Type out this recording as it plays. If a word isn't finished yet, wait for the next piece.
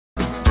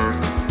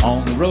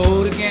On the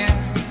road again.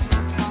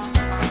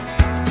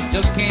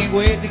 Just can't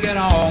wait to get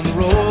on the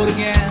road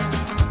again.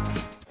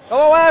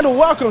 Hello and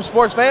welcome,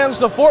 sports fans,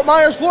 to Fort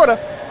Myers, Florida,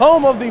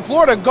 home of the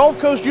Florida Gulf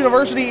Coast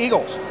University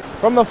Eagles.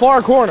 From the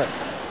far corner,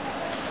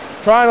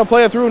 trying to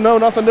play it through, no,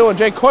 nothing doing.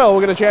 Jake Coyle will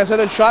get a chance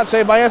at it. Shot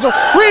saved by Ansel.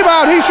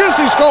 Rebound, he shoots,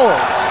 he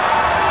scores.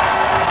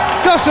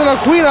 Justin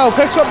Aquino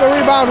picks up the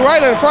rebound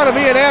right in front of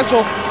Ian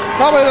Ansel,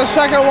 probably the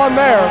second one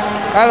there,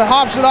 and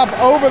hops it up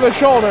over the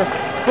shoulder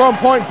from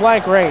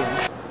point-blank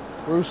range.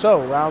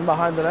 Rousseau round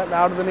behind the net,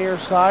 now to the near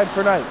side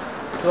for Knight.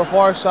 To the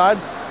far side,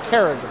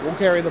 Carrig will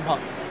carry the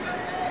puck.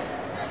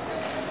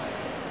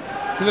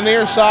 To the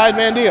near side,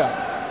 Mandia.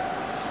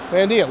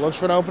 Mandia looks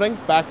for an opening,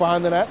 back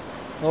behind the net.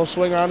 He'll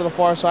swing around to the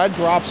far side,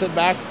 drops it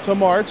back to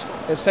Martz.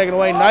 It's taken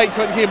away, Knight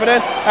couldn't keep it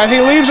in, and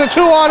he leaves a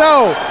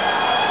 2-on-0.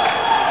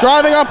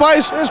 Driving up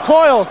ice is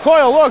Coyle.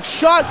 Coyle looks,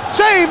 shot,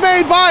 save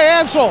made by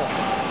Ansel.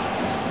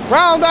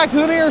 Round back to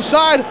the near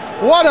side,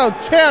 what a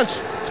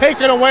chance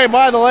taken away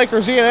by the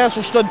Lakers. Ian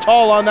Ansel stood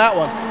tall on that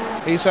one.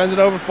 He sends it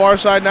over far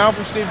side now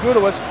for Steve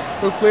Gudowitz,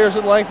 who clears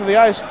it length of the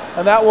ice,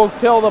 and that will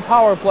kill the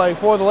power play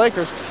for the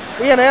Lakers.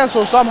 Ian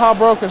Ansel somehow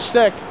broke a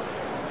stick.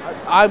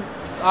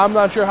 I'm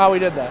not sure how he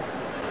did that.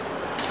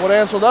 What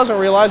Ansel doesn't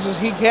realize is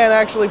he can't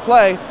actually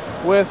play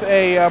with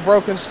a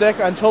broken stick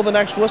until the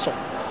next whistle.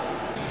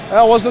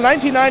 That was the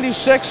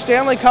 1996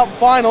 Stanley Cup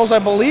Finals, I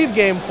believe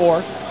Game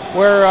 4,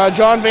 where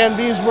John Van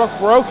Beesbrook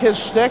broke his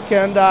stick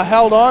and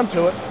held on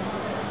to it.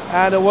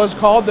 And it was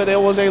called that it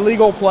was a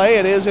legal play.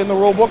 It is in the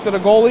rule book that a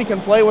goalie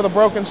can play with a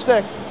broken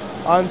stick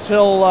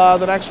until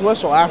the next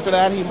whistle. After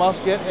that, he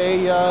must get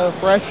a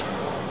fresh,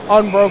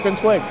 unbroken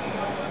twig.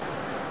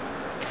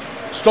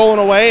 Stolen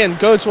away, and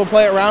Goetz will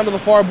play it around to the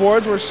far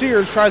boards where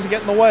Sears tries to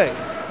get in the way.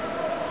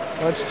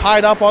 It's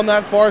tied up on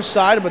that far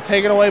side, but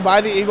taken away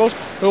by the Eagles,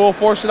 who will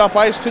force it up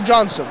ice to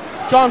Johnson.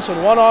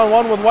 Johnson,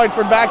 one-on-one with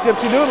Whiteford back,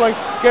 dipsy doodling,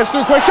 gets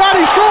through, quick shot,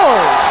 he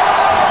scores!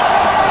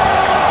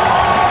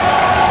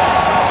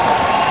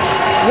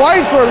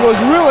 Whiteford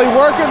was really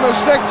working the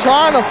stick,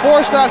 trying to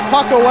force that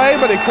puck away,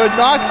 but he could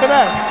not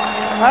connect.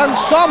 And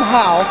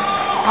somehow,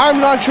 I'm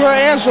not sure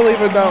Ansel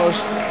even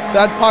knows,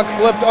 that puck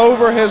flipped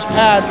over his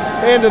pad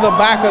into the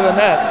back of the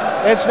net.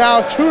 It's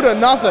now 2-0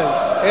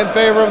 in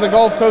favor of the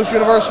Gulf Coast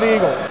University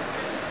Eagles.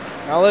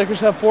 Now Lakers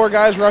have 4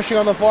 guys rushing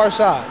on the far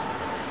side.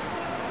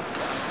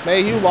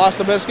 Mayhew lost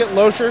the biscuit.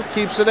 Loescher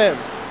keeps it in.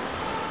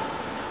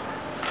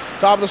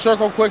 Top of the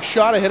circle, quick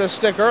shot. It hit a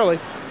stick early,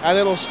 and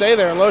it'll stay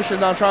there. And Loescher's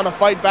now trying to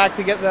fight back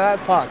to get to that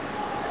puck.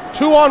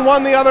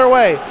 2-on-1 the other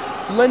way.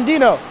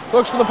 Lendino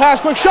looks for the pass,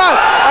 quick shot,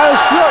 and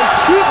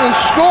shoot and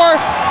score.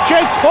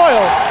 Jake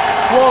Coyle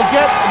will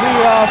get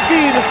the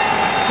feed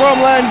from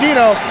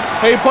Lendino.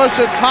 He puts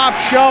it top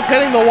shelf,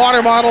 hitting the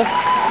water bottle.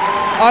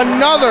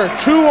 Another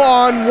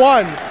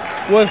 2-on-1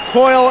 with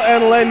Coyle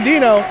and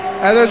Lendino,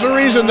 and there's a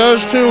reason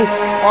those two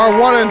are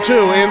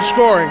 1-2 in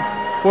scoring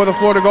for the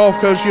Florida Gulf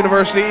Coast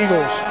University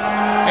Eagles.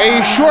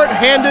 A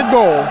short-handed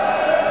goal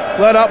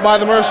led up by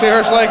the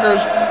Mercyhurst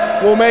Lakers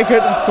will make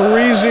it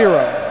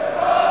 3-0.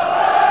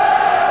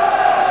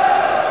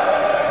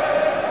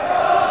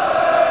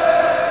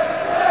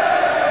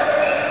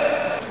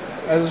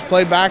 As it's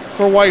played back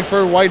for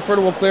Whiteford. Whiteford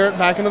will clear it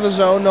back into the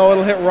zone. No,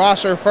 it'll hit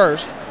Rosser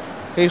first.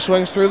 He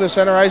swings through the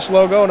center ice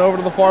logo and over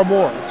to the far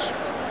boards.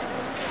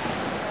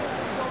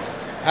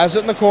 Has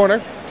it in the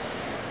corner.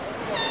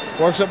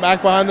 Works it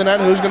back behind the net.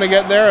 Who's going to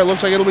get there? It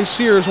looks like it'll be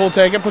Sears who'll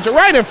take it. Puts it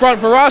right in front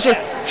for Rosser.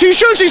 She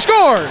shoots, he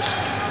scores!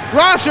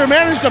 Rosser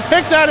managed to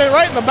pick that in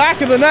right in the back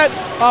of the net.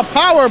 A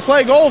power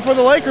play goal for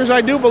the Lakers,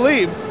 I do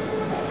believe.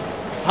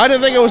 I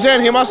didn't think it was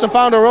in. He must have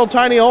found a real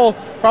tiny hole,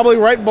 probably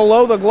right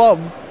below the glove.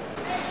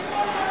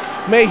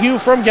 Mayhew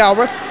from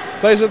Galbraith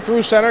plays it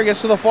through center, gets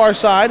to the far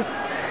side.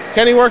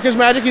 Can he work his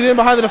magic? He's in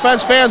behind the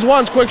defense. Fans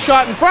once, quick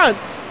shot in front.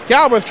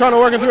 Galbraith trying to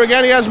work it through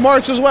again. He has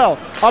Martz as well.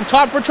 Up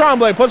top for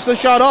Tremblay, puts the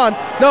shot on.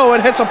 No,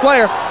 it hits a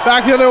player.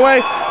 Back the other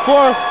way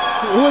for,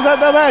 who is that?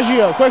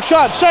 DiMaggio. Quick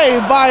shot,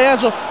 saved by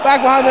Ansel.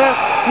 Back behind the net.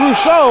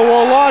 Rousseau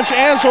will launch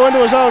Ansel into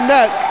his own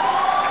net.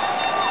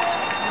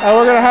 And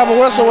we're going to have a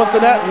whistle with the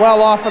net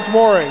well off its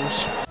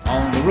moorings.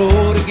 On the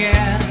road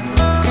again.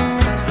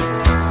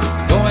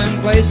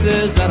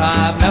 Places that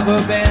I've never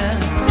been.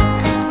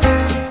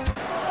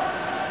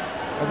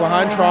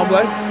 Behind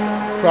Tremblay.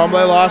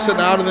 Tremblay lost it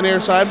now to the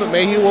near side, but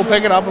Mayhew will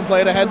pick it up and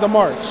play it ahead to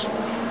Martz.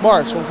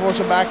 Martz will force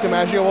it back.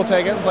 DiMaggio will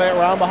take it and play it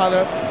around behind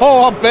the...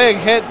 Oh, a big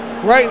hit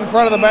right in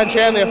front of the bench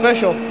and the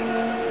official.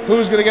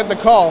 Who's going to get the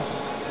call?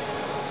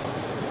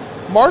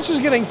 Martz is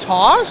getting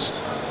tossed?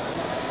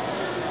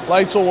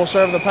 Leitzel will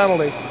serve the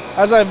penalty.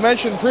 As I've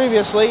mentioned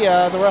previously,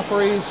 the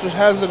referee just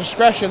has the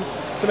discretion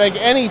to make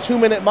any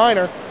 2-minute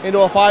minor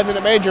into a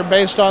 5-minute major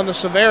based on the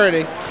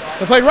severity.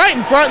 They played right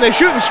in front, and they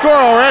shoot and score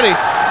already.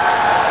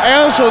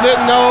 Ansel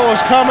didn't know it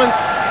was coming.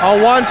 A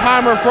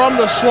one-timer from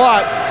the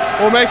slot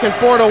will make it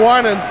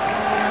 4-1, and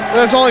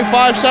there's only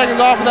 5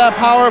 seconds off of that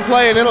power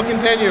play, and it'll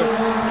continue.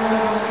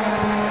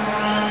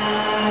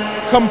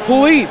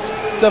 Complete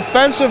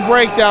defensive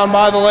breakdown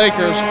by the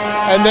Lakers,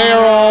 and they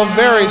are all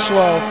very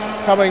slow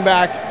coming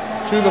back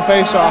to the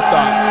face-off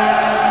dot.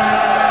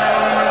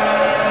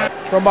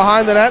 From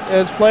behind the net,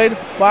 it's played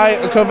by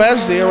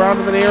Kovezdi around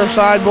to the near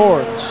side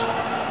boards.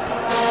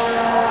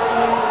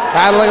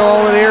 Battling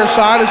along the near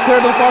side is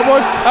cleared to the far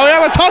boards. And we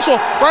have a tussle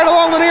right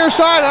along the near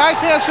side, and I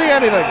can't see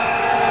anything.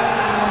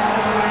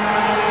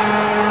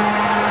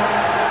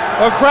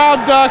 The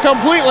crowd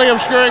completely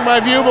obscuring my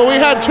view, but we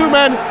had two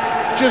men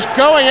just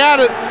going at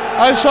it.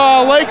 I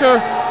saw a Laker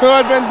who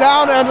had been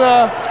down and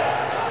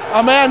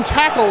a man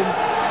tackled.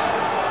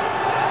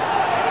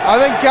 I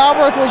think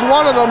Galbraith was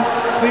one of them.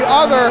 The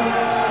other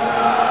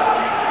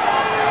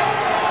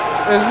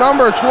is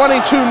number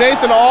 22,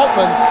 Nathan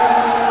Altman.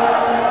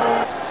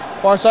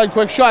 Far side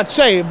quick shot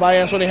saved by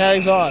Anthony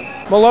hangs on.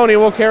 Maloney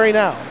will carry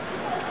now.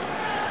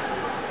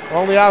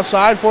 On the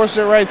outside, forces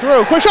it right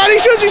through. Quick shot, he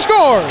shoots, he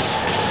scores!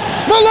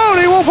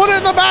 Maloney will put it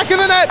in the back of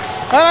the net.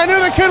 And I knew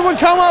the kid would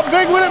come up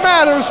big when it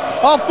matters.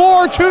 A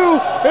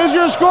 4-2 is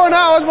your score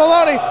now as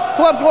Maloney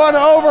flipped one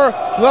over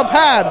the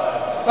pad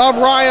of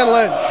Ryan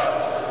Lynch.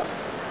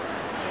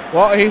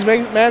 Well, he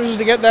manages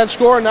to get that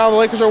score, and now the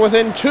Lakers are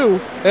within 2.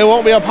 It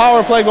won't be a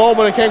power play goal,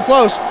 but it came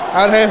close.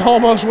 And it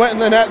almost went in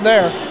the net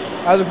there.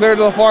 As it cleared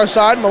to the far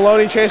side,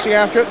 Maloney chasing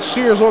after it.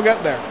 Sears will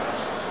get there.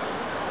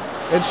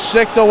 It's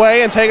sicked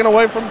away and taken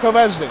away from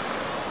Kovezdi.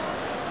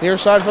 Near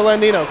side for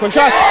Landino. Quick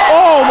shot.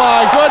 Oh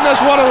my goodness,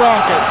 what a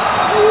rocket.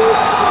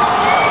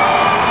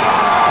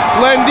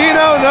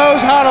 Landino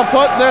knows how to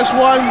put this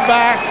one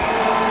back.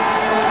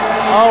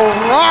 A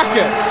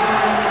rocket.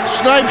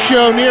 Snipe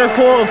show near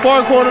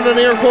far corner to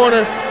near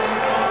corner.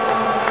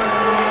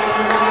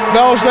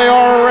 Bells they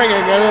are ringing,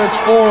 and it's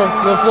for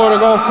the Florida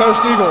Gulf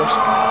Coast Eagles.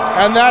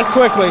 And that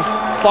quickly,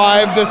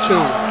 5-2.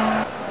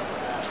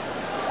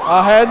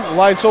 Ahead,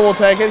 Leitzel will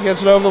take it,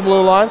 gets it over the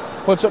blue line,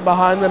 puts it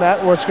behind the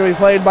net, where it's going to be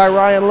played by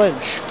Ryan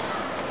Lynch.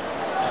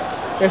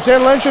 It's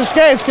in Lynch's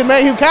skates. Can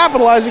Mayhew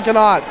capitalize? He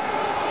cannot.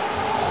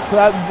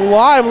 That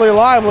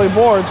lively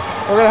boards.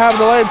 We're going to have a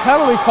delayed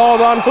penalty called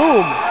on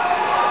whom?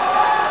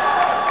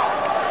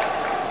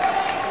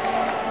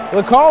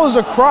 The call is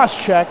a cross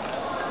check.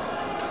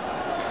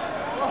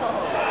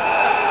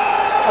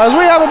 As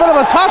we have a bit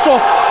of a tussle,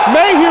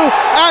 Mayhew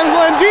and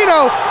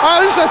Landino,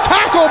 just a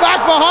tackle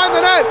back behind the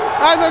net,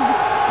 and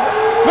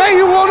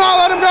Mayhew will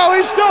not let him go.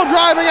 He's still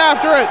driving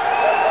after it.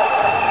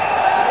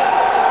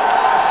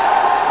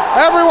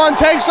 Everyone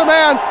takes a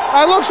man.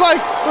 It looks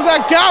like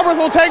Galbraith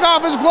will take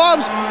off his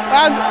gloves,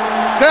 and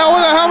Dale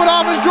with a helmet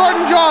off is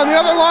Jordan John. The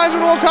other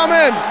linesman will come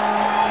in.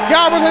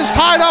 Galbraith is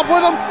tied up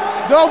with him.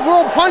 No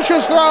real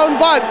punches thrown,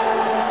 but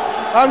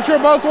I'm sure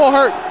both will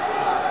hurt.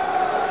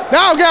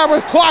 Now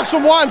Galbraith clocks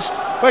him once,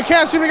 but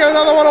can't seem to get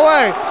another one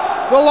away.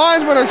 The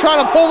linesmen are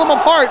trying to pull them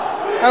apart,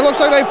 and it looks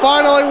like they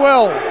finally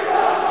will.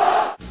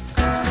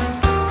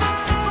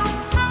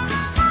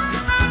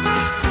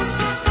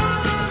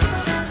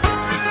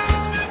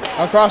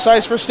 Across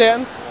ice for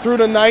Stanton, through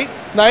to Knight.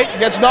 Knight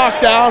gets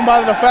knocked down by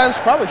the defense.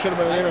 Probably should have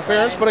been an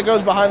interference, but it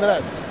goes behind the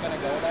net.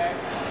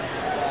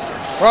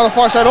 We're on the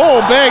far side.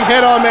 Oh, big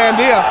hit on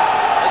Mandia.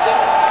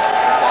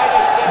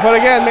 But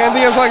again,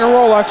 Mandia's like a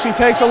Rolex. He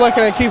takes a lick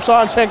and it keeps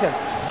on ticking.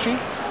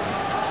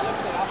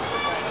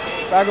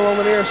 Back along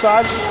the near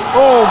side.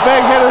 Oh,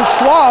 big hitter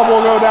Schwab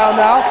will go down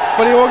now,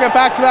 but he will get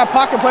back to that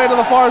puck and play to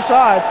the far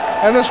side.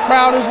 And this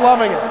crowd is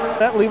loving it.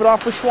 Leave it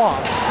off for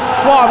Schwab.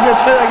 Schwab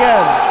gets hit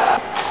again.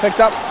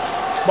 Picked up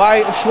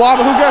by Schwab,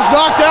 who gets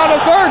knocked down a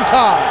third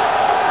time.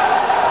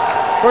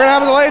 We're going to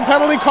have a delayed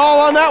penalty call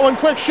on that one.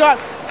 Quick shot,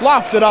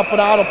 lofted up and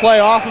out of play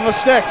off of a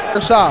stick.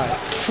 Side.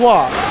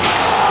 Schwab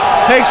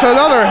takes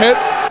another hit.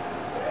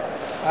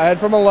 Ahead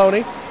for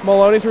Maloney.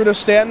 Maloney through to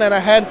Stanton and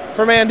ahead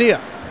for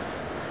Mandia.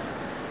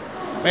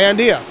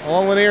 Mandia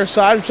along the near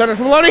side. Centers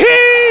for Maloney.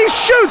 He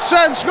shoots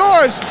and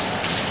scores.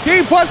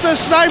 He puts the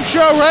snipe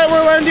show right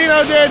where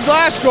Landino did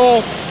last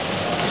goal.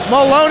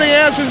 Maloney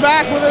answers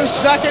back with his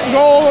second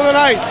goal of the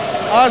night.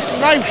 A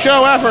snipe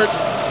show effort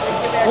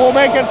will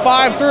make it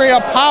 5-3,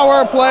 a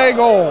power play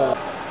goal.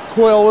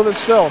 Coyle with it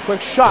still.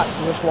 Quick shot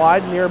just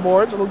wide, near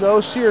boards. It'll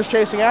go. Sears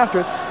chasing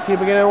after it.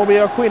 Keeping it in will be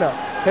Aquino.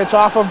 Hits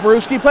off of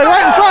Brewski. Played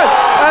right in front.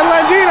 And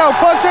Landino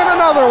puts in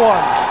another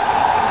one.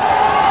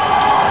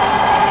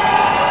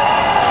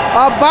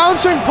 A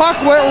bouncing puck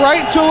went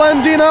right to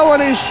Landino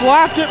and he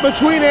slapped it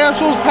between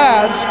Ansel's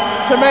pads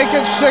to make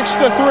it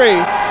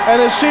 6-3.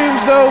 And it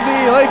seems though the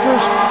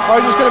Lakers are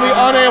just going to be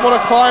unable to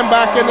climb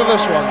back into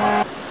this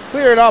one.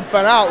 Cleared up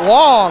and out.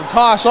 Long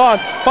toss on.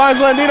 Finds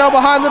Landino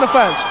behind the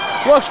defense.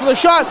 Looks for the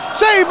shot.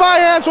 Saved by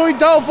Ansel. He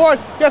dove for it.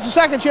 Gets a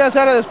second chance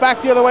at it. It's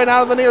back the other way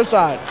now to the near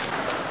side.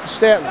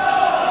 Stanton.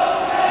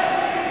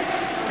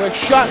 Quick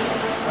shot.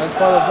 That's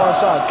part of the far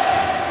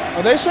side.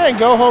 Are they saying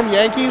go home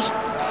Yankees?